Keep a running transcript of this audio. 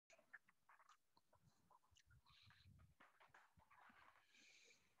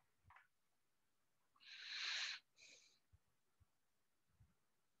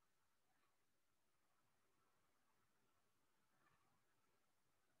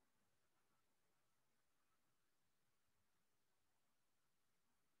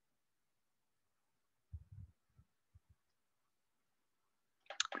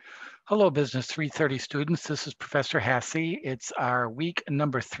Hello, Business 330 students. This is Professor Hassey. It's our week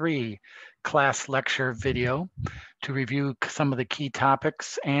number 3 class lecture video to review some of the key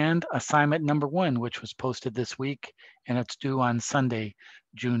topics and assignment number 1, which was posted this week, and it's due on Sunday,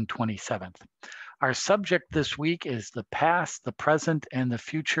 June 27th. Our subject this week is the past, the present, and the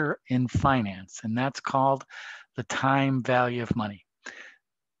future in finance, and that's called the time value of money.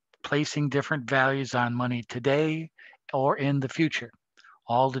 Placing different values on money today or in the future,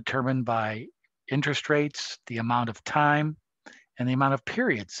 all determined by interest rates, the amount of time, and the amount of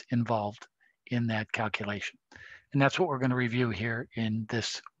periods involved in that calculation. And that's what we're going to review here in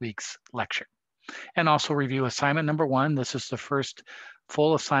this week's lecture. And also review assignment number 1. This is the first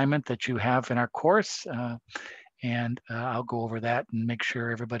full assignment that you have in our course. And I'll go over that and make sure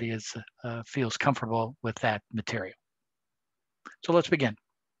everybody feels comfortable with that material. So let's begin.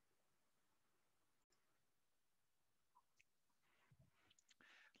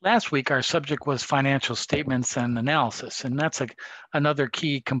 Last week, our subject was financial statements and analysis, and that's another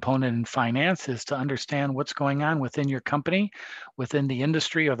key component in finance is to understand what's going on within your company, within the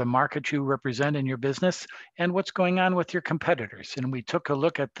industry or the market you represent in your business, and what's going on with your competitors. And we took a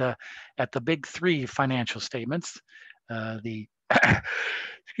look at the big 3 financial statements, the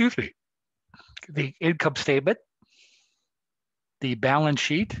excuse me, the income statement, the balance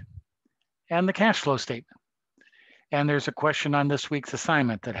sheet, and the cash flow statement. And there's a question on this week's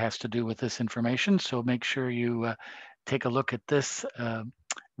assignment that has to do with this information. So make sure you take a look at this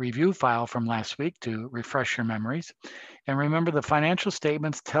review file from last week to refresh your memories. And remember, the financial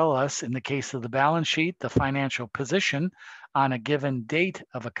statements tell us, in the case of the balance sheet, the financial position on a given date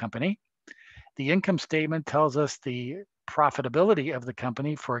of a company. The income statement tells us the profitability of the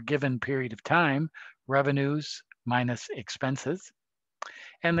company for a given period of time, revenues minus expenses.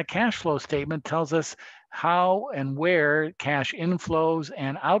 And the cash flow statement tells us how and where cash inflows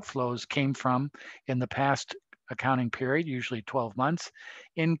and outflows came from in the past accounting period, usually 12 months,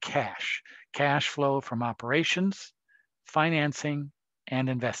 in cash flow from operations, financing, and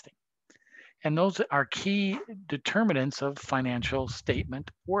investing. And those are key determinants of financial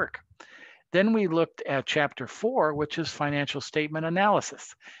statement work. Then we looked at chapter 4, which is financial statement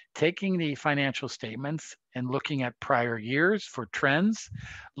analysis, taking the financial statements and looking at prior years for trends,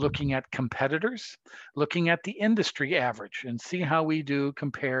 looking at competitors, looking at the industry average and see how we do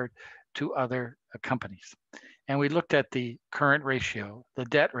compared to other companies. And we looked at the current ratio, the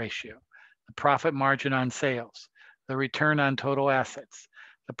debt ratio, the profit margin on sales, the return on total assets,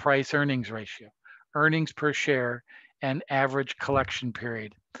 the price earnings ratio, earnings per share, and average collection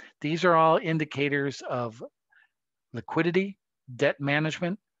period. These are all indicators of liquidity, debt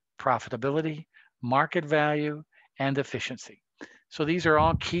management, profitability, market value, and efficiency. So these are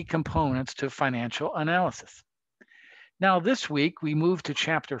all key components to financial analysis. Now, this week, we move to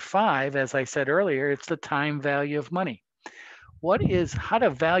chapter 5. As I said earlier, it's the time value of money. How to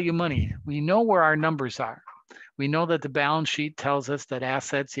value money? We know where our numbers are. We know that the balance sheet tells us that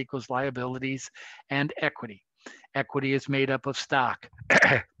assets equals liabilities and equity. Equity is made up of stock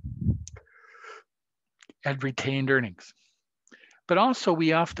and retained earnings. But also we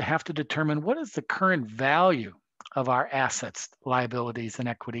have to determine what is the current value of our assets, liabilities, and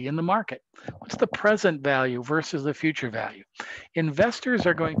equity in the market. What's the present value versus the future value? Investors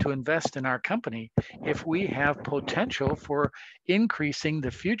are going to invest in our company if we have potential for increasing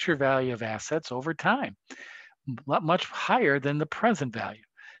the future value of assets over time, much higher than the present value.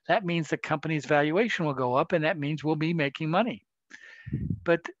 That means the company's valuation will go up, and that means we'll be making money.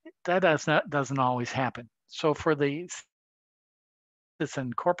 But that doesn't always happen. So for the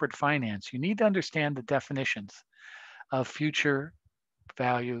in corporate finance, you need to understand the definitions of future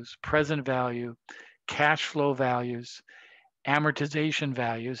values, present value, cash flow values, amortization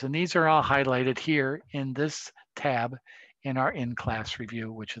values, and these are all highlighted here in this tab in our in-class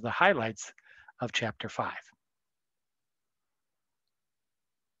review, which are the highlights of chapter 5.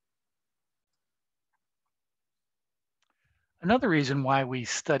 Another reason why we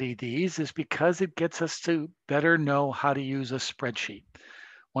study these is because it gets us to better know how to use a spreadsheet.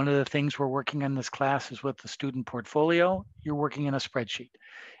 One of the things we're working on this class is with the student portfolio. You're working in a spreadsheet.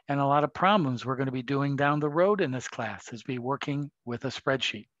 And a lot of problems we're going to be doing down the road in this class is be working with a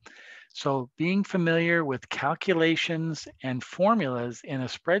spreadsheet. So being familiar with calculations and formulas in a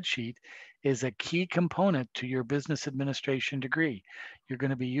spreadsheet is a key component to your business administration degree. You're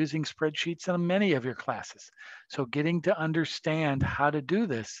going to be using spreadsheets in many of your classes. So getting to understand how to do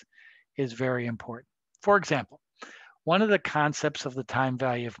this is very important. For example, one of the concepts of the time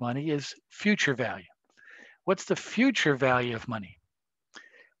value of money is future value. What's the future value of money?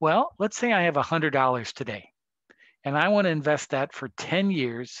 Well, let's say I have $100 today, and I want to invest that for 10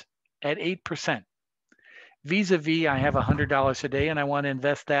 years at 8%. Vis-a-vis, I have $100 a day and I want to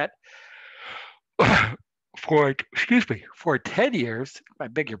invest that for 10 years, I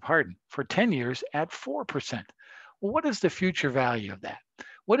beg your pardon, for 10 years at 4%. Well, what is the future value of that?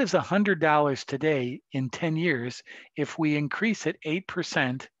 What is $100 today in 10 years if we increase it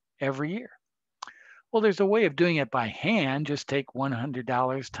 8% every year? Well, there's a way of doing it by hand. Just take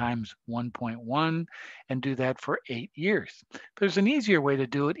 $100 times 1.1 and do that for 8 years. There's an easier way to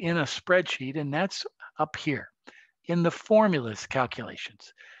do it in a spreadsheet, and that's up here in the formulas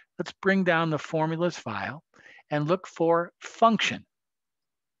calculations. Let's bring down the formulas file and look for function.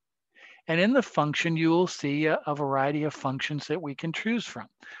 And in the function, you will see a variety of functions that we can choose from.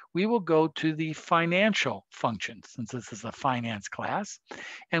 We will go to the financial function, since this is a finance class,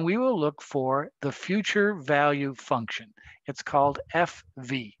 and we will look for the future value function. It's called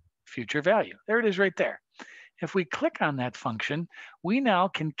FV, future value. There it is right there. If we click on that function, we now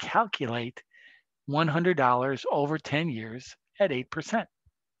can calculate $100 over 10 years at 8%.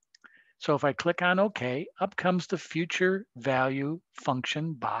 So if I click on OK, up comes the future value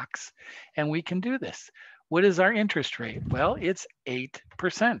function box, and we can do this. What is our interest rate? Well, it's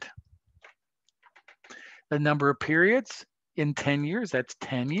 8%. The number of periods in 10 years, that's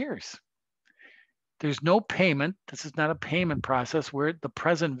 10 years. There's no payment. This is not a payment process where the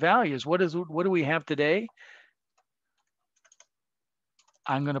present value is, what do we have today?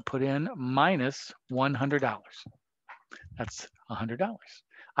 I'm going to put in minus $100. That's $100.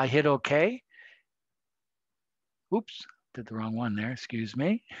 I hit OK. Oops, did the wrong one there, excuse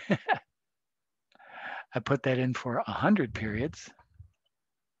me. I put that in for 100 periods.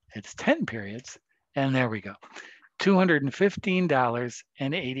 It's 10 periods, and there we go.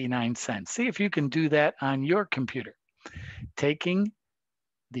 $215.89. See if you can do that on your computer. Taking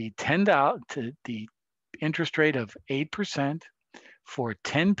the $10 to the interest rate of 8% for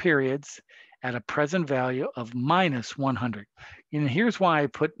 10 periods at a present value of minus 100. And here's why I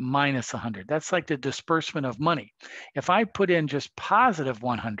put minus 100. That's like the disbursement of money. If I put in just positive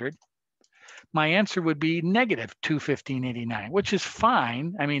 100, my answer would be negative 215.89, which is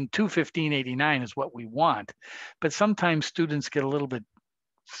fine. I mean, 215.89 is what we want. But sometimes students get a little bit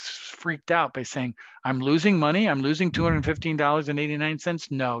freaked out by saying, I'm losing money, I'm losing $215.89.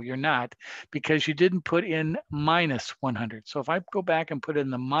 No, you're not, because you didn't put in minus 100. So if I go back and put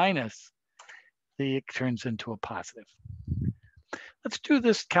in the minus, it turns into a positive. Let's do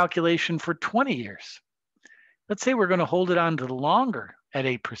this calculation for 20 years. Let's say we're going to hold it on to longer at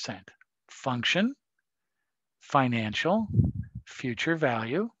 8%. Function, financial, future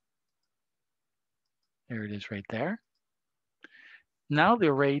value. There it is right there. Now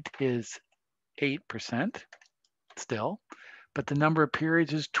the rate is 8% still, but the number of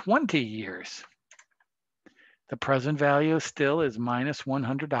periods is 20 years. The present value still is minus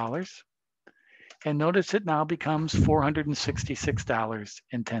 $100. And notice it now becomes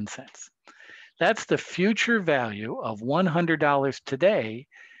 $466.10. That's the future value of $100 today,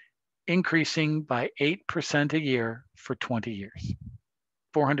 increasing by 8% a year for 20 years,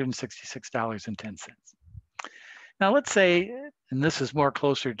 $466.10. Now let's say, and this is more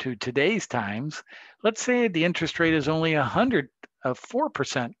closer to today's times, let's say the interest rate is only 4%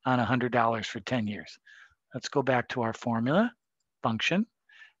 on $100 for 10 years. Let's go back to our formula, function,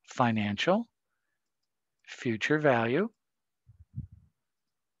 financial, future value.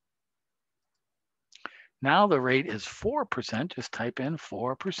 Now the rate is 4%, just type in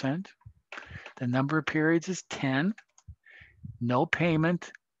 4%. The number of periods is 10, no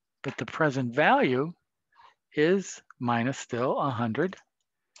payment, but the present value is minus still 100,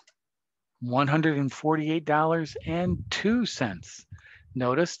 $148.02.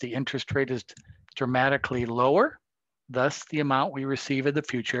 Notice the interest rate is dramatically lower, thus the amount we receive in the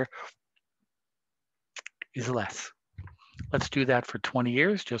future is less. Let's do that for 20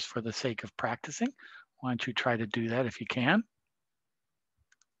 years just for the sake of practicing. Why don't you try to do that if you can?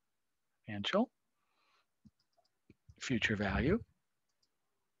 Financial, future value,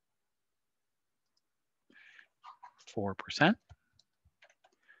 4%,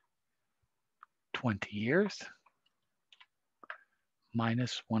 20 years,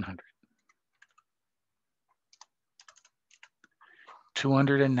 minus 100.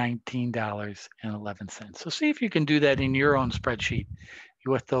 $219.11. So see if you can do that in your own spreadsheet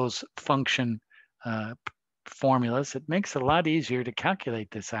with those function formulas. It makes it a lot easier to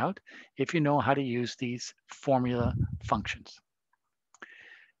calculate this out if you know how to use these formula functions.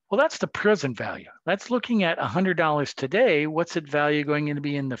 Well, that's the present value. That's looking at $100 today. What's its value going to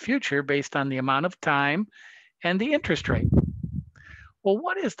be in the future based on the amount of time and the interest rate? Well,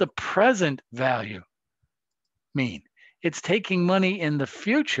 what does the present value mean? It's taking money in the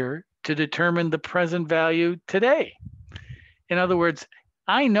future to determine the present value today. In other words,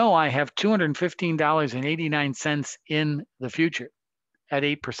 I know I have $215.89 in the future at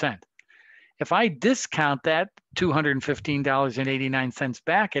 8%. If I discount that $215.89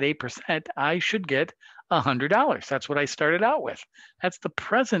 back at 8%, I should get $100. That's what I started out with. That's the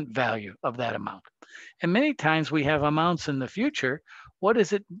present value of that amount. And many times we have amounts in the future. What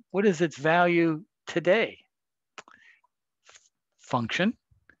is it? What is its value today? Function,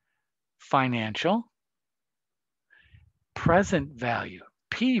 financial, present value.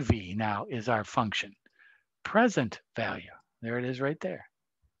 PV now is our function. Present value. There it is right there.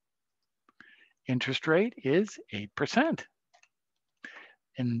 Interest rate is 8%.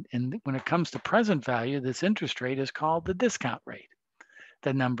 And when it comes to present value, this interest rate is called the discount rate.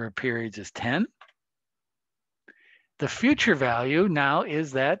 The number of periods is 10. The future value now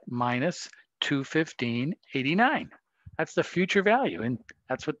is that minus 215.89. That's the future value, and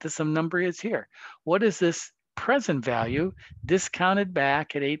that's what this number is here. What is this present value discounted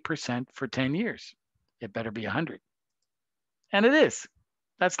back at 8% for 10 years? It better be 100. And it is.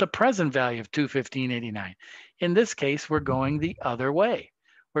 That's the present value of 215.89. In this case, we're going the other way.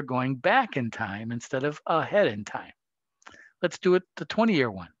 We're going back in time instead of ahead in time. Let's do it the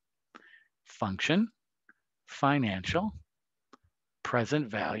 20-year one. Function, financial, present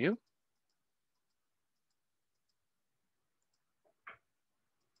value.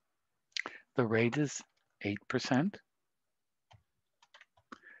 The rate is 8%.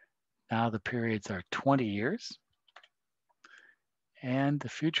 Now the periods are 20 years. And the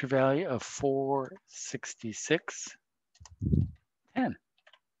future value of 466.10.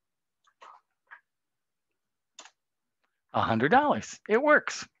 $100. It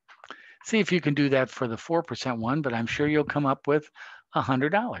works. See if you can do that for the 4% one, but I'm sure you'll come up with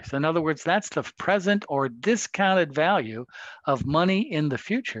 $100. In other words, that's the present or discounted value of money in the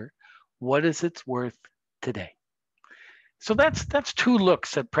future. What is its worth today? So that's two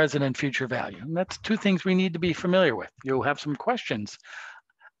looks at present and future value. And that's two things we need to be familiar with. You'll have some questions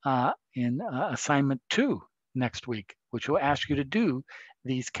in assignment 2 next week, which will ask you to do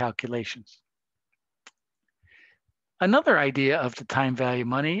these calculations. Another idea of the time value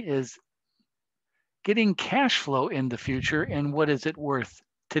money is getting cash flow in the future and what is it worth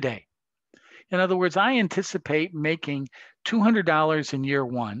today. In other words, I anticipate making $200 in year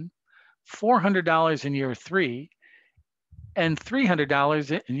 1, $400 in year 3, and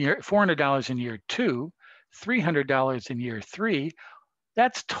 $400 in year 2, $300 in year 3.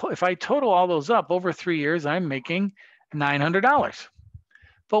 That's if I total all those up over 3 years, I'm making $900.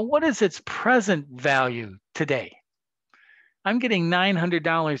 But what is its present value today? I'm getting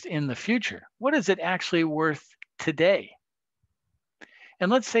 $900 in the future. What is it actually worth today?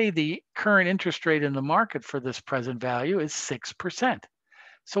 And let's say the current interest rate in the market for this present value is 6%.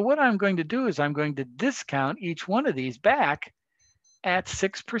 So what I'm going to do is I'm going to discount each one of these back at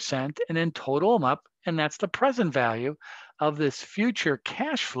 6% and then total them up. And that's the present value of this future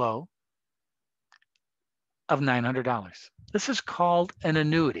cash flow of $900. This is called an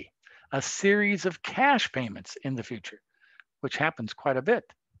annuity, a series of cash payments in the future, which happens quite a bit.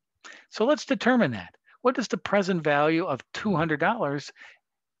 So let's determine that. What is the present value of $200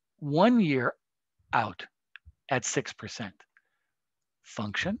 1 year out at 6%?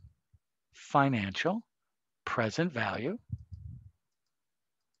 Function, financial, present value.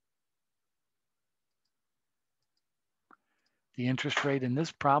 The interest rate in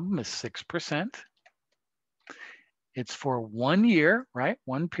this problem is 6%. It's for 1 year, right?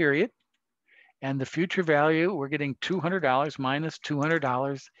 1 period. And the future value, we're getting $200 minus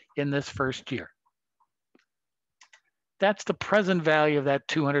 $200 in this first year. That's the present value of that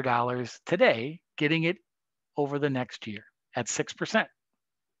 $200 today, getting it over the next year at 6%.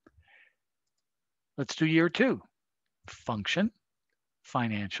 Let's do year 2. Function,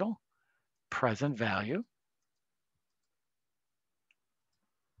 financial, present value.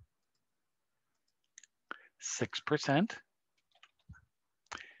 $6.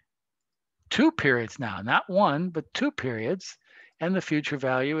 2 periods now, not 1, but 2 periods, and the future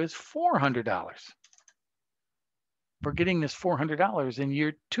value is $400. We're getting this $400 in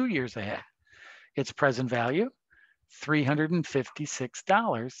year 2 years ahead. Its present value,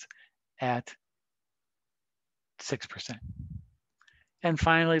 $356 at 6%. And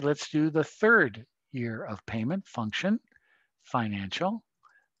finally, let's do the 3rd year of payment. Function, financial,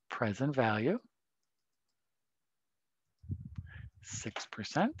 present value,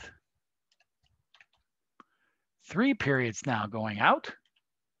 6%. 3 periods now going out.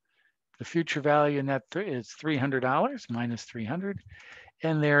 The future value in that is $300 minus $300.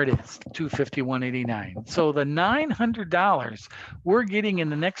 And there it is, $251.89. So the $900 we're getting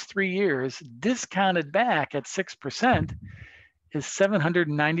in the next 3 years, discounted back at 6%, is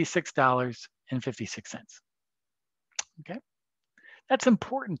 $796.56. Okay, that's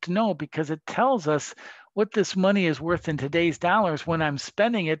important to know because it tells us what this money is worth in today's dollars when I'm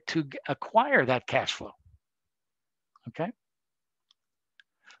spending it to acquire that cash flow. Okay,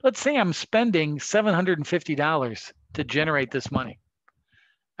 let's say I'm spending $750 to generate this money.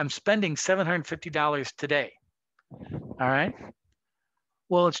 I'm spending $750 today. All right.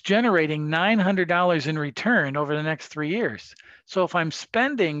 Well, it's generating $900 in return over the next 3 years. So if I'm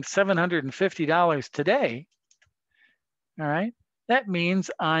spending $750 today, all right, that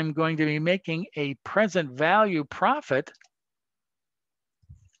means I'm going to be making a present value profit.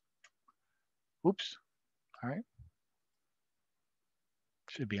 Oops. All right.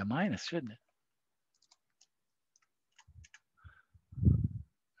 Should be a minus, shouldn't it?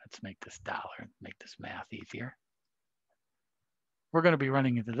 Let's make this dollar, make this math easier. We're going to be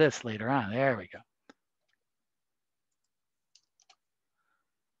running into this later on. There we go.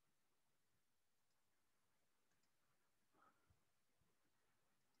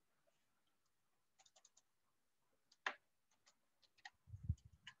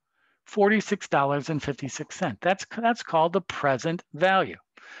 $46.56. That's called the present value.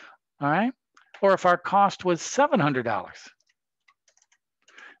 All right. Or if our cost was $700,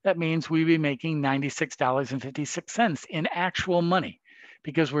 that means we'd be making $96.56 in actual money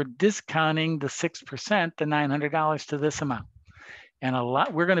because we're discounting the 6%, the $900 to this amount. And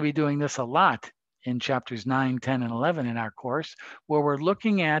we're going to be doing this a lot in chapters 9, 10, and 11 in our course, where we're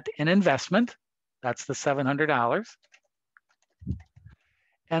looking at an investment, that's the $700,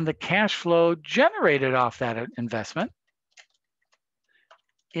 and the cash flow generated off that investment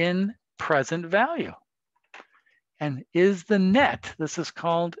in present value. And is the net, this is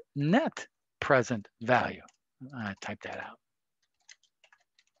called net present value. Type that out.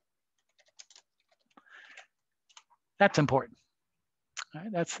 That's important. All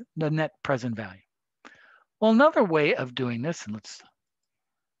right, that's the net present value. Well, another way of doing this, and let's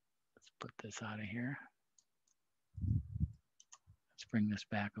put this out of here. Let's bring this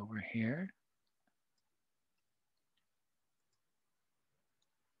back over here.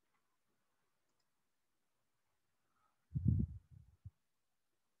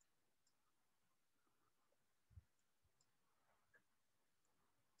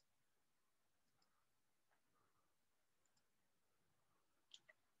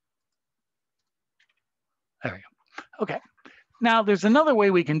 There we go. Okay. Now there's another way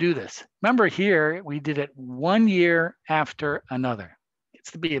we can do this. Remember here, we did it 1 year after another.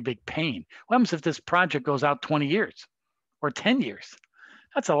 It's to be a big pain. What happens if this project goes out 20 years or 10 years?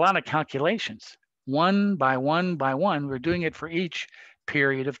 That's a lot of calculations. 1 by 1 by 1, we're doing it for each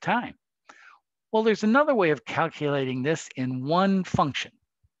period of time. Well, there's another way of calculating this in one function.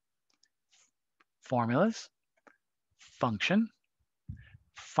 Formulas, function,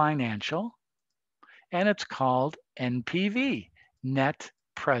 financial, and it's called NPV, net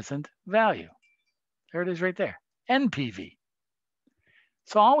present value. There it is right there, NPV.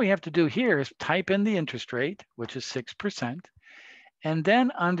 So all we have to do here is type in the interest rate, which is 6%, and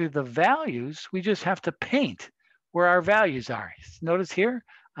then under the values, we just have to paint where our values are. Notice here,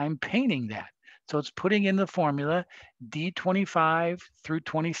 I'm painting that. So it's putting in the formula D25 through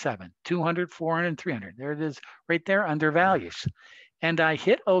 27, 200, 400, and 300. There it is right there under values. And I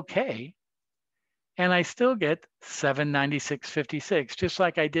hit OK, and I still get $796.56, just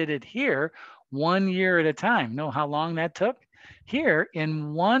like I did it here 1 year at a time. Know how long that took? Here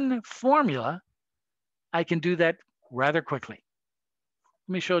in one formula, I can do that rather quickly.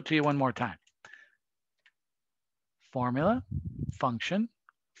 Let me show it to you one more time. Formula, function,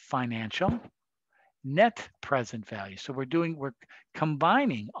 financial, net present value. So we're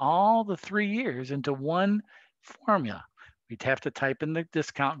combining all the 3 years into one formula. We'd have to type in the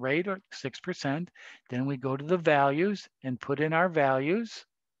discount rate, or 6%. Then we go to the values and put in our values,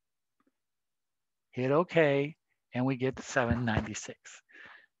 hit OK, and we get 796.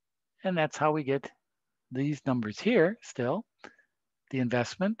 And that's how we get these numbers here still, the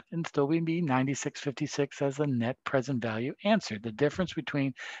investment, and still we be 96.56 as the net present value answer. The difference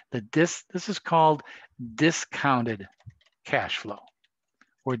between this is called discounted cash flow.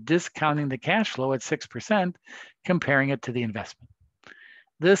 We're discounting the cash flow at 6%, comparing it to the investment.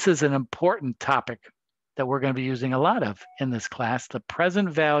 This is an important topic that we're going to be using a lot of in this class, the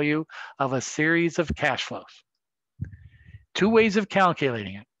present value of a series of cash flows. 2 ways of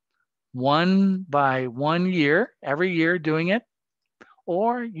calculating it. 1 by 1 year, every year doing it,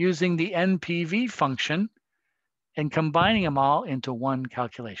 or using the NPV function and combining them all into one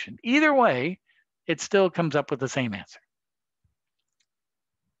calculation. Either way, it still comes up with the same answer.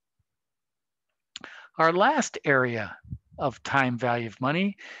 Our last area of time value of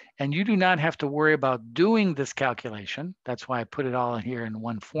money, and you do not have to worry about doing this calculation. That's why I put it all in here in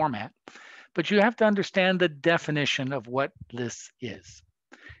one format. But you have to understand the definition of what this is.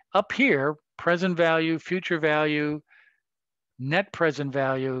 Up here, present value, future value, net present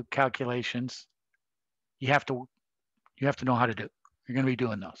value calculations, you have to know how to do. You're going to be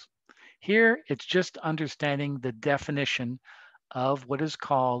doing those. Here, it's just understanding the definition of what is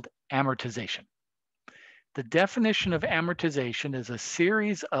called amortization. The definition of amortization is a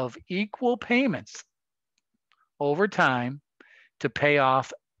series of equal payments over time to pay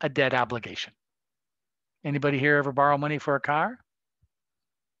off a debt obligation. Anybody here ever borrow money for a car?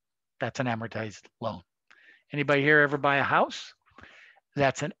 That's an amortized loan. Anybody here ever buy a house?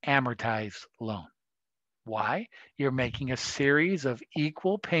 That's an amortized loan. Why? You're making a series of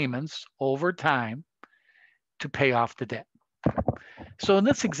equal payments over time to pay off the debt. So in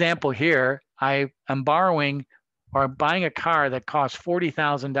this example here, I am borrowing or buying a car that costs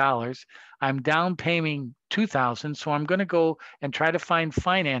 $40,000. I'm down paying $2,000, so I'm going to go and try to find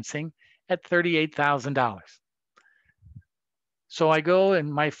financing at $38,000. So I go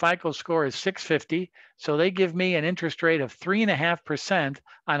and my FICO score is 650. So they give me an interest rate of 3.5%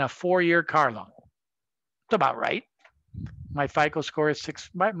 on a 4-year car loan. It's about right. My FICO score is 6,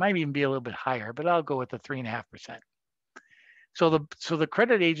 might even be a little bit higher, but I'll go with the 3.5%. So the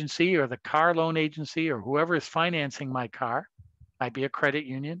credit agency or the car loan agency or whoever is financing my car, might be a credit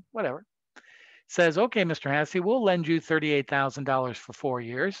union, whatever, says, okay, Mr. Hassey, we'll lend you $38,000 for 4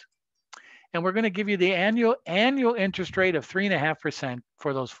 years. And we're going to give you the annual interest rate of 3.5%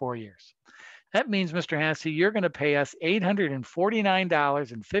 for those 4 years. That means, Mr. Hassey, you're going to pay us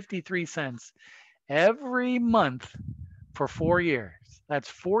 $849.53 every month for 4 years. That's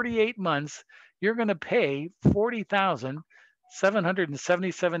 48 months. You're going to pay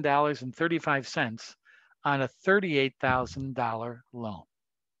 $40,777.35 on a $38,000 loan.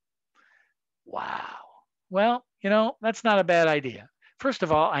 Wow. Well, that's not a bad idea. First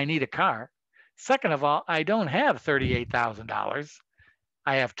of all, I need a car. Second of all, I don't have $38,000.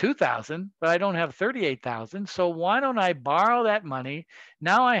 I have $2,000, but I don't have $38,000. So why don't I borrow that money?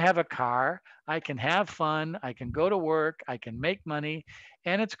 Now I have a car. I can have fun. I can go to work. I can make money.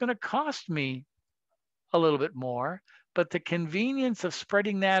 And it's going to cost me a little bit more. But the convenience of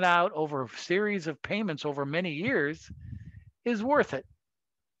spreading that out over a series of payments over many years is worth it.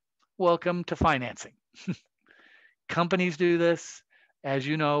 Welcome to financing. Companies do this. As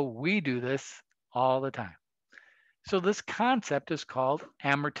you know, we do this all the time. So this concept is called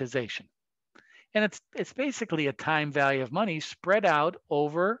amortization. And it's basically a time value of money spread out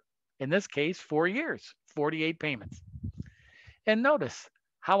over, in this case, 4 years, 48 payments. And notice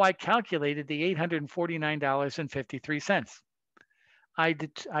how I calculated the $849.53. I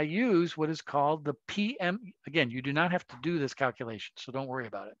use what is called the PM. Again, you do not have to do this calculation, so don't worry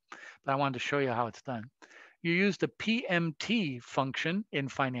about it. But I wanted to show you how it's done. You use the PMT function in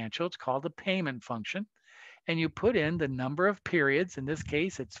financial. It's called the payment function. And you put in the number of periods. In this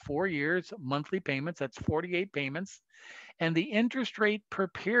case, it's 4 years, monthly payments. That's 48 payments. And the interest rate per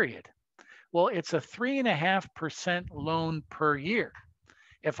period. Well, it's a 3.5% loan per year.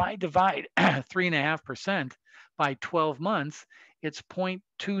 If I divide 3.5% by 12 months, it's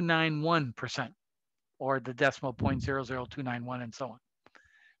 0.291%, or the decimal 0.00291 and so on.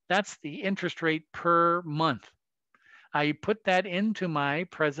 That's the interest rate per month. I put that into my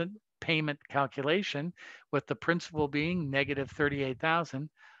present payment calculation with the principal being negative 38,000.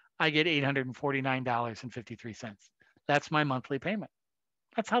 I get $849.53. That's my monthly payment.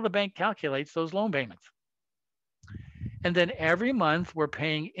 That's how the bank calculates those loan payments. And then every month we're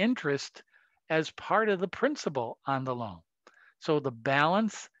paying interest as part of the principal on the loan. So the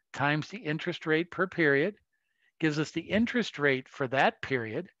balance times the interest rate per period gives us the interest rate for that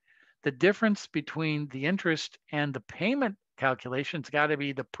period. The difference between the interest and the payment calculation's got to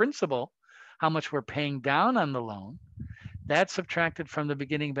be the principal, how much we're paying down on the loan. That subtracted from the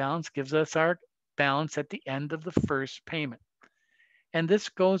beginning balance gives us our balance at the end of the first payment. And this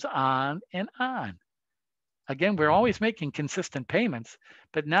goes on and on. Again, we're always making consistent payments,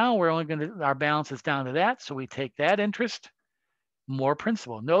 but now we're only our balance is down to that. So we take that interest, more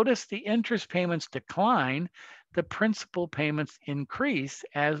principal. Notice the interest payments decline, the principal payments increase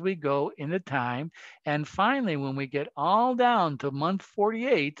as we go into time. And finally, when we get all down to month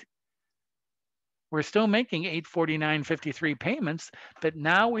 48, we're still making $849.53 payments, but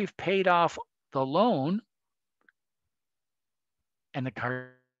now we've paid off the loan and the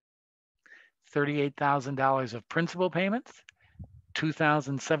car $38,000 of principal payments,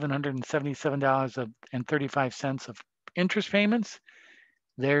 $2,777.35 of interest payments.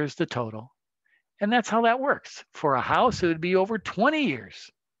 There's the total. And that's how that works. For a house, it would be over 20 years,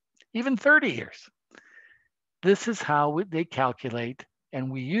 even 30 years. This is how they calculate,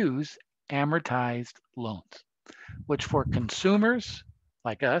 and we use amortized loans, which for consumers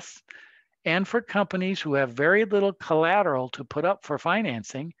like us and for companies who have very little collateral to put up for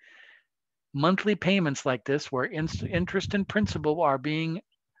financing, monthly payments like this, where interest and principal are being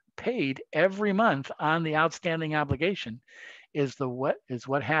paid every month on the outstanding obligation, is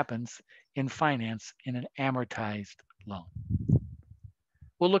what happens in finance in an amortized loan.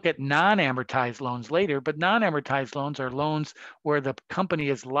 We'll look at non-amortized loans later, but non-amortized loans are loans where the company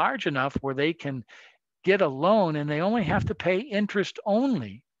is large enough where they can get a loan and they only have to pay interest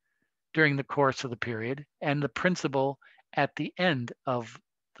only during the course of the period and the principal at the end of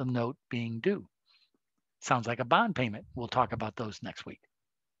the note being due. Sounds like a bond payment. We'll talk about those next week.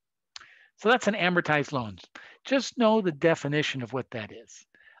 So that's an amortized loans. Just know the definition of what that is.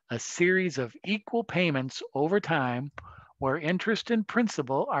 A series of equal payments over time where interest and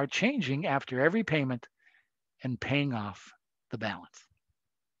principal are changing after every payment and paying off the balance.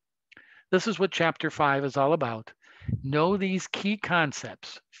 This is what Chapter 5 is all about. Know these key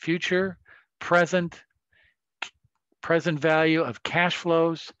concepts: future, present value of cash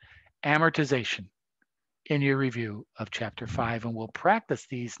flows, amortization in your review of Chapter 5, and we'll practice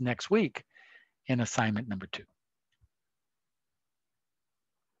these next week in assignment number 2.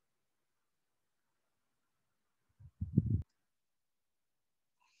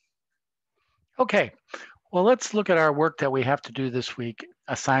 Okay, well, let's look at our work that we have to do this week,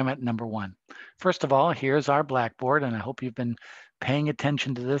 assignment number 1. First of all, here's our Blackboard, and I hope you've been paying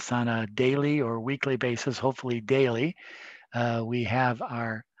attention to this on a daily or weekly basis, hopefully daily. We have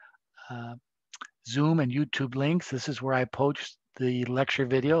our Zoom and YouTube links. This is where I post the lecture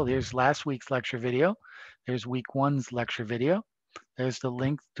video. There's last week's lecture video. There's week 1's lecture video. There's the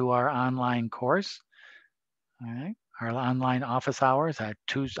link to our online course. All right, our online office hours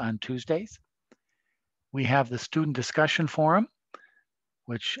on Tuesdays. We have the student discussion forum,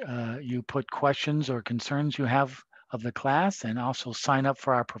 which you put questions or concerns you have of the class, and also sign up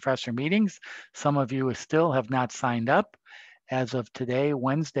for our professor meetings. Some of you still have not signed up. As of today,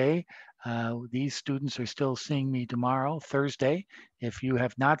 Wednesday, these students are still seeing me tomorrow, Thursday. If you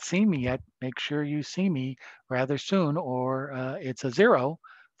have not seen me yet, make sure you see me rather soon, or it's a 0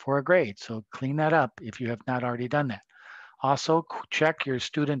 for a grade. So clean that up if you have not already done that. Also, check your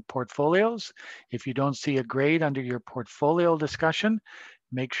student portfolios. If you don't see a grade under your portfolio discussion,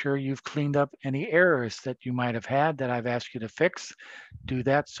 make sure you've cleaned up any errors that you might have had that I've asked you to fix. Do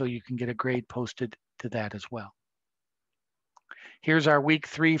that so you can get a grade posted to that as well. Here's our week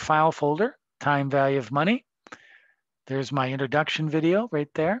 3 file folder, time value of money. There's my introduction video right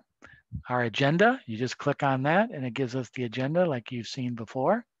there. Our agenda, you just click on that and it gives us the agenda like you've seen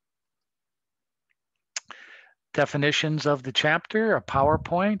before. Definitions of the chapter, a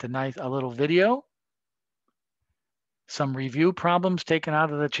PowerPoint, a little video. Some review problems taken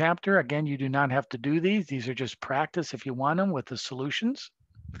out of the chapter. Again, you do not have to do these. These are just practice if you want them with the solutions.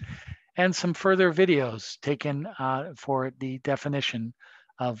 And some further videos taken for the definition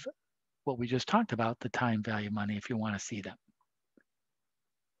of what we just talked about, the time value of money, if you want to see them.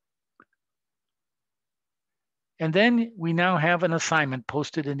 And then we now have an assignment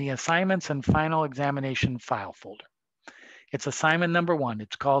posted in the assignments and final examination file folder. It's assignment number 1.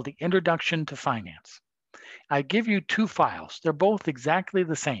 It's called the Introduction to Finance. I give you 2 files. They're both exactly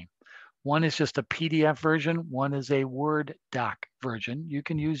the same. One is just a PDF version. One is a Word doc version. You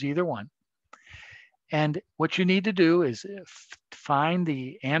can use either one. And what you need to do is find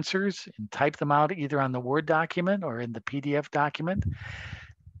the answers and type them out either on the Word document or in the PDF document.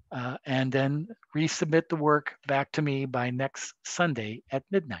 And then resubmit the work back to me by next Sunday at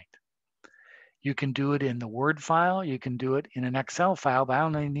midnight. You can do it in the Word file. You can do it in an Excel file, but I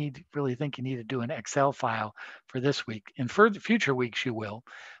don't really think you need to do an Excel file for this week. In future weeks, you will,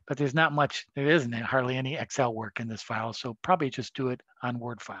 but there isn't hardly any Excel work in this file, so probably just do it on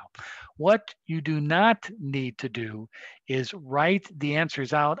Word file. What you do not need to do is write the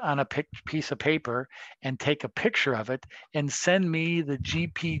answers out on a piece of paper and take a picture of it and send me the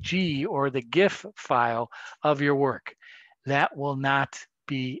GPG or the GIF file of your work. That will not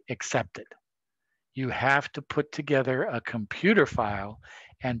be accepted. You have to put together a computer file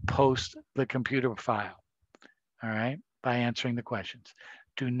and post the computer file, all right, by answering the questions.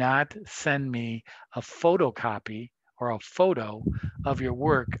 Do not send me a photocopy or a photo of your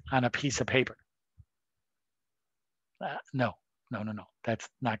work on a piece of paper. No, no, no, no. That's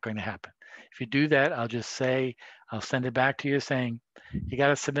not going to happen. If you do that, I'll just say, I'll send it back to you saying, you got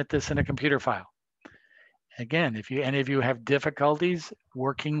to submit this in a computer file. Again, if any of you have difficulties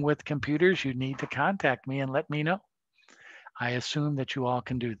working with computers, you need to contact me and let me know. I assume that you all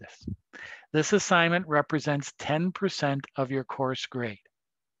can do this. This assignment represents 10% of your course grade.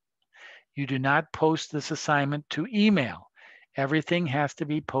 You do not post this assignment to email. Everything has to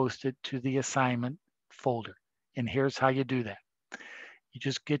be posted to the assignment folder. And here's how you do that. You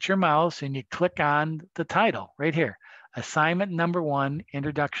just get your mouse and you click on the title right here, Assignment Number 1,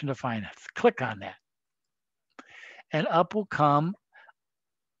 Introduction to Finance. Click on that. And up will come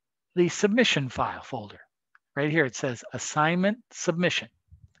the submission file folder. Right here it says Assignment Submission.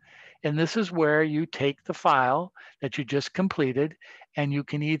 And this is where you take the file that you just completed and you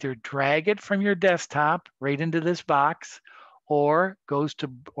can either drag it from your desktop right into this box or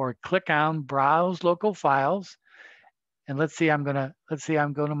click on Browse Local Files. And let's see, I'm going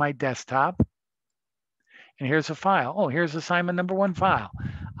to my desktop. And here's a file. Oh, here's assignment number 1 file.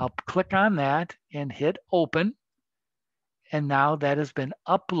 I'll click on that and hit open. And now that has been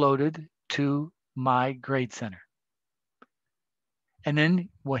uploaded to my Grade Center. And then,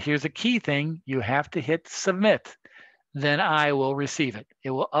 well, here's a key thing. You have to hit submit. Then I will receive it.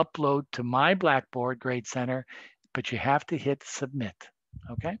 It will upload to my Blackboard Grade Center, but you have to hit submit.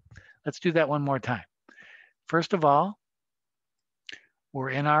 Okay, let's do that one more time. First of all, we're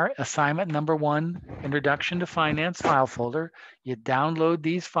in our assignment number 1, Introduction to Finance file folder. You download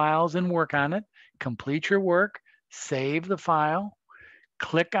these files and work on it, complete your work, save the file,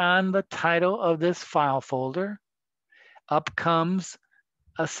 click on the title of this file folder. Up comes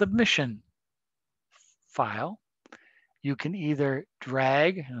a submission file. You can either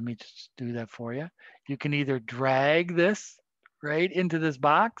drag, let me just do that for you. You can either drag this right into this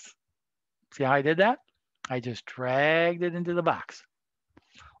box. See how I did that? I just dragged it into the box.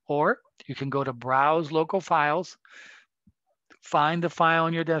 Or you can go to Browse Local Files, find the file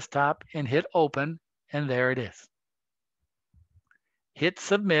on your desktop and hit open, and there it is. Hit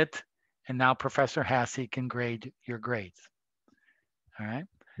submit, and now Professor Hasse can grade your grades. All right.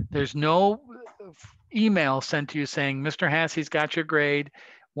 There's no email sent to you saying, Mr. Hasse's got your grade.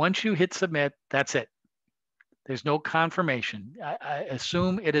 Once you hit submit, that's it. There's no confirmation. I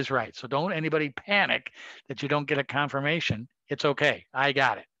assume it is right. So don't anybody panic that you don't get a confirmation. It's okay. I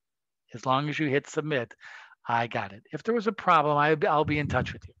got it. As long as you hit submit, I got it. If there was a problem, I'll be in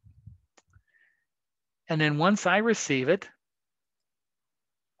touch with you. And then once I receive it,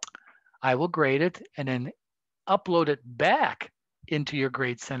 I will grade it and then upload it back into your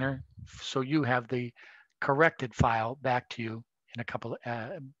Grade Center so you have the corrected file back to you in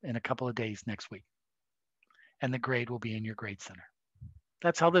a couple of days next week. And the grade will be in your Grade Center.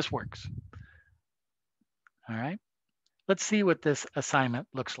 That's how this works. All right. Let's see what this assignment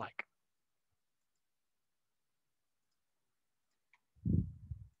looks like.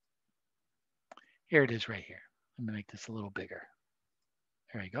 Here it is right here. Let me make this a little bigger.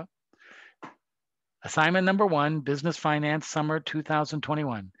 There you go. Assignment number 1, Business Finance Summer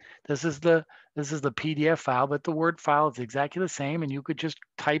 2021. This is the PDF file, but the Word file is exactly the same, and you could just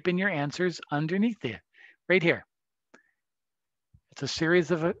type in your answers underneath it, right here. It's a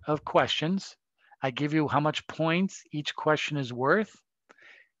series of questions. I give you how much points each question is worth.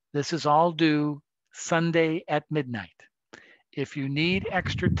 This is all due Sunday at midnight. If you need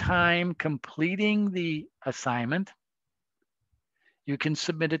extra time completing the assignment, you can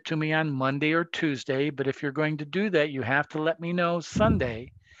submit it to me on Monday or Tuesday, but if you're going to do that, you have to let me know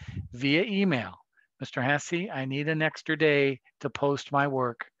Sunday via email. Mr. Hasse, I need an extra day to post my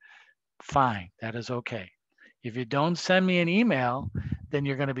work. Fine, that is okay. If you don't send me an email, then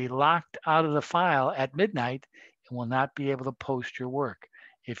you're going to be locked out of the file at midnight and will not be able to post your work.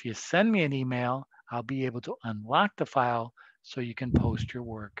 If you send me an email, I'll be able to unlock the file so you can post your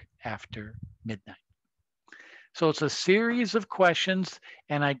work after midnight. So it's a series of questions,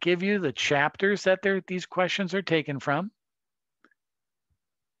 and I give you the chapters that these questions are taken from.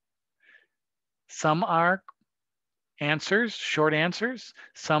 Some are answers, short answers.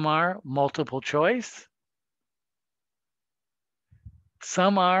 Some are multiple choice.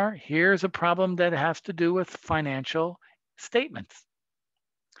 Some are, here's a problem that has to do with financial statements.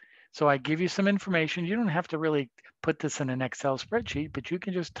 So I give you some information. You don't have to really put this in an Excel spreadsheet, but you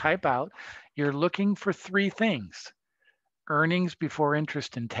can just type out, you're looking for 3 things: earnings before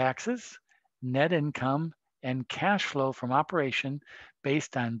interest and taxes, net income, and cash flow from operation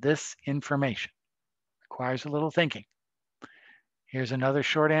based on this information. Requires a little thinking. Here's another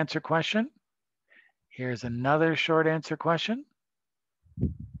short answer question. Here's another short answer question.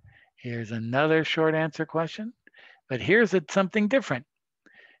 Here's another short answer question. But here's something different.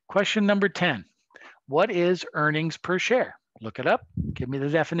 Question number 10. What is earnings per share? Look it up. Give me the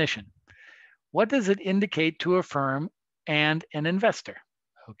definition. What does it indicate to a firm and an investor?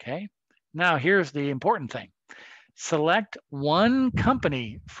 Okay. Now here's the important thing. Select one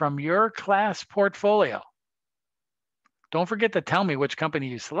company from your class portfolio. Don't forget to tell me which company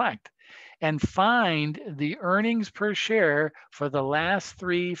you select, and find the earnings per share for the last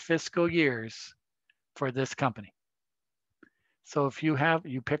 3 fiscal years for this company. So if you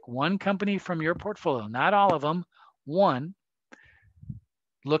pick one company from your portfolio, not all of them, one,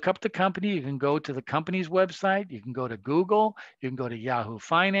 look up the company. You can go to the company's website. You can go to Google. You can go to Yahoo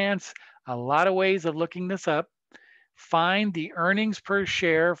Finance. A lot of ways of looking this up. Find the earnings per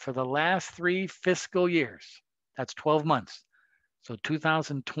share for the last 3 fiscal years. That's 12 months. So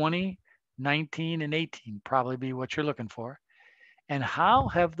 2020, 19, and 18 probably be what you're looking for. And how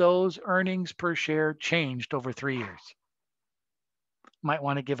have those earnings per share changed over 3 years? Might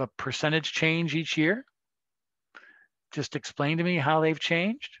want to give a percentage change each year. Just explain to me how they've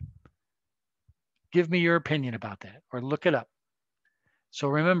changed. Give me your opinion about that, or look it up. So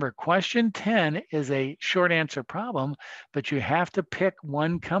remember, question 10 is a short answer problem, but you have to pick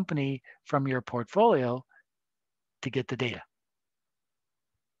one company from your portfolio to get the data.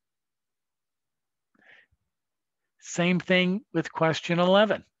 Same thing with question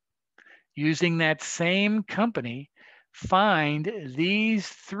 11. Using that same company, find these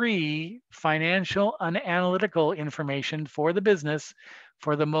 3 financial and analytical information for the business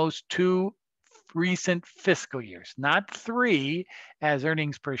for the most 2 recent fiscal years. Not 3 as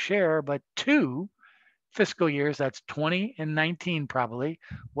earnings per share, but 2 fiscal years. That's 20 and 19 probably.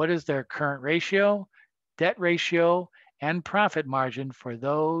 What is their current ratio, debt ratio, and profit margin for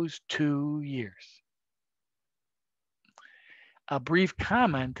those 2 years? A brief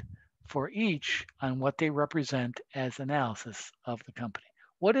comment for each on what they represent as analysis of the company.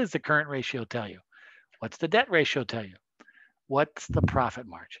 What does the current ratio tell you? What's the debt ratio tell you? What's the profit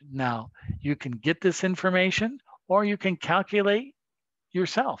margin? Now, you can get this information or you can calculate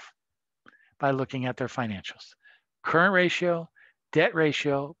yourself by looking at their financials. Current ratio, debt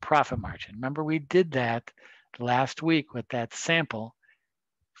ratio, profit margin. Remember, we did that last week with that sample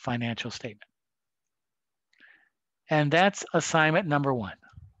financial statement. And that's assignment number 1.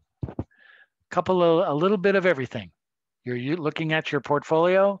 A little bit of everything. You're looking at your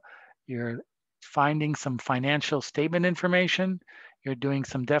portfolio, you're finding some financial statement information, you're doing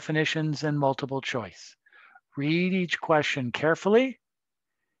some definitions and multiple choice. Read each question carefully,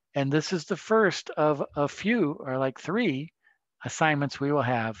 and this is the first of a few, or like 3 assignments we will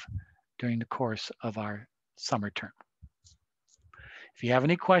have during the course of our summer term. If you have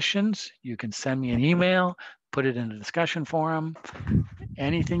any questions, you can send me an email, put it in the discussion forum.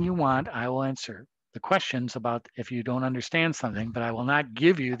 Anything you want, I will answer the questions about if you don't understand something, but I will not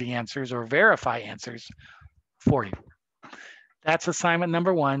give you the answers or verify answers for you. That's assignment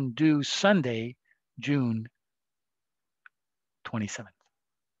number 1, due Sunday, June 27th.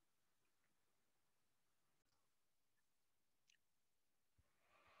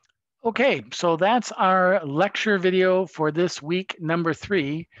 Okay, so that's our lecture video for this week, number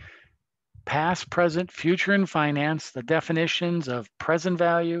 3. Past, present, future in finance, the definitions of present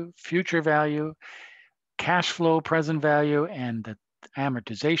value, future value, cash flow, present value, and the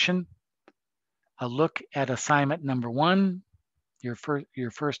amortization. A look at assignment number 1, your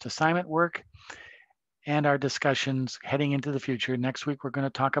first assignment work, and our discussions heading into the future. Next week, we're going to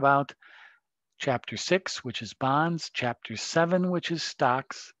talk about Chapter 6, which is bonds, Chapter 7, which is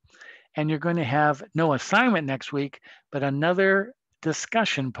stocks, and you're going to have no assignment next week, but another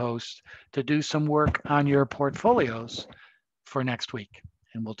discussion post to do some work on your portfolios for next week.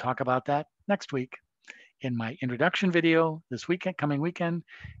 And we'll talk about that next week in my introduction video this weekend, coming weekend,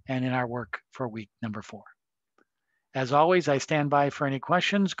 and in our work for week number 4. As always, I stand by for any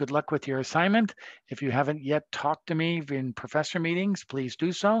questions. Good luck with your assignment. If you haven't yet talked to me in professor meetings, please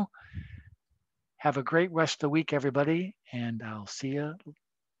do so. Have a great rest of the week, everybody, and I'll see you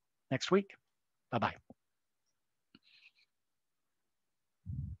next week. Bye-bye.